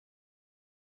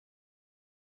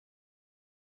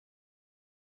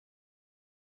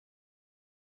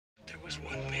was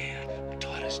one man who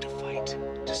taught us to fight,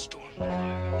 to storm the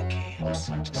wire in the camps,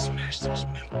 to smash those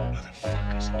metal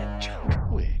motherfuckers in the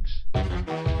junk. Wigz.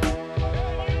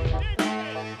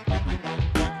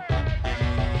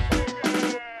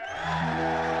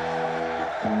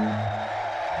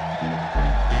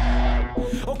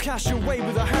 I'll cash away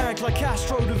with a hand like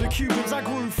Castro to the Cubans. I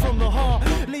grew from the heart,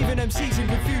 leaving MCs in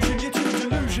confusion. You're too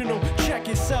delusional, check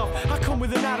yourself. I come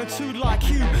with an attitude like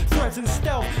you, threats and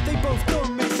stealth. They both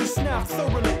don't mix and snap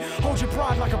thoroughly. Hold your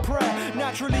pride like a prayer.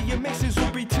 Naturally your mixes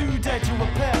will be too dead to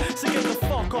repair. So get the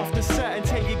fuck off the set and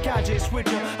take your gadget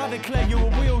switcher. I declare you a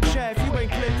wheelchair if you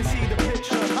ain't clear to see the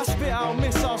picture. I spit out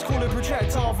missiles, call it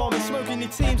projectile vomit. Smoking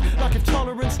your teams like if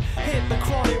tolerance hit the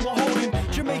chronic. While holding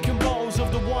Jamaican bottles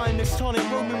of the wine that's tonic.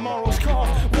 Roman morals cut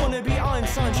off, wanna be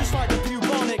Einstein just like the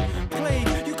bubonic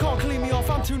plague. You can't clean me off,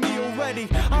 I'm too neat already.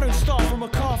 I don't start from a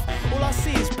cough, all I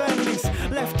see is Bentleys,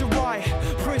 left to right,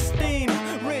 pristine.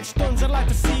 Rich duns, I'd like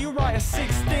to see you right at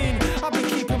 16. I've been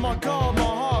keeping my guard, my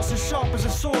heart's as sharp as a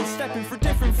sword. Stepping through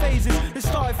different phases, it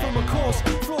started from a course.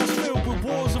 Floors filled with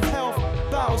wars of health,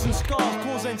 battles and scars.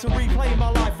 Pausing to replay my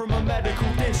life from a medical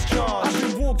discharge. I've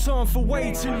been walked on for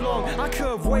way too long. I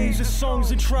curve waves of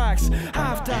songs and tracks,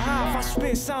 half to half. I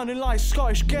spit sounding like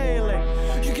Scottish Gaelic.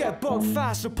 You get bugged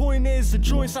fast, the point is the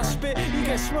joints I spit, you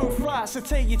get smoked flat, so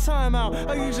take your time out.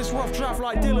 I use this rough draft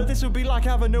like Dilla. This would be like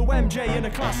having no MJ in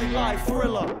a classic life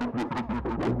thriller.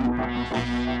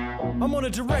 I'm on a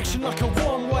direction like a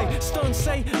one-way. Stone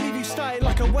say, leave you static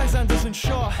like a Wes Anderson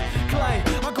shot. Clay,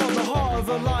 I got the heart of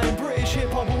a lion. British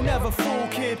hip-hop will never fall,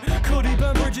 kid. Cuddy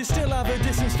burn bridges, still have a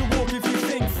distance to walk. If you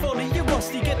think fully, you're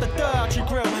rusty, get the dirt out your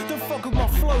grill. Don't fuck with my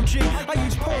flow, G. I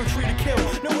use poetry to kill.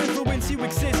 No influence, you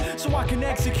exist, so I can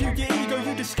execute your ego.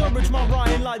 You discourage my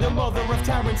writing like the mother of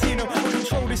Tarantino. I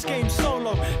control this game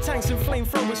solo. Tanks and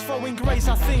flamethrowers throwing grace.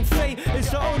 I think fate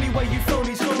is the only way you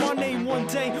phonies go. My name one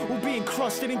day will be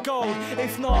encrusted in gold.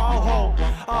 If not, I'll hold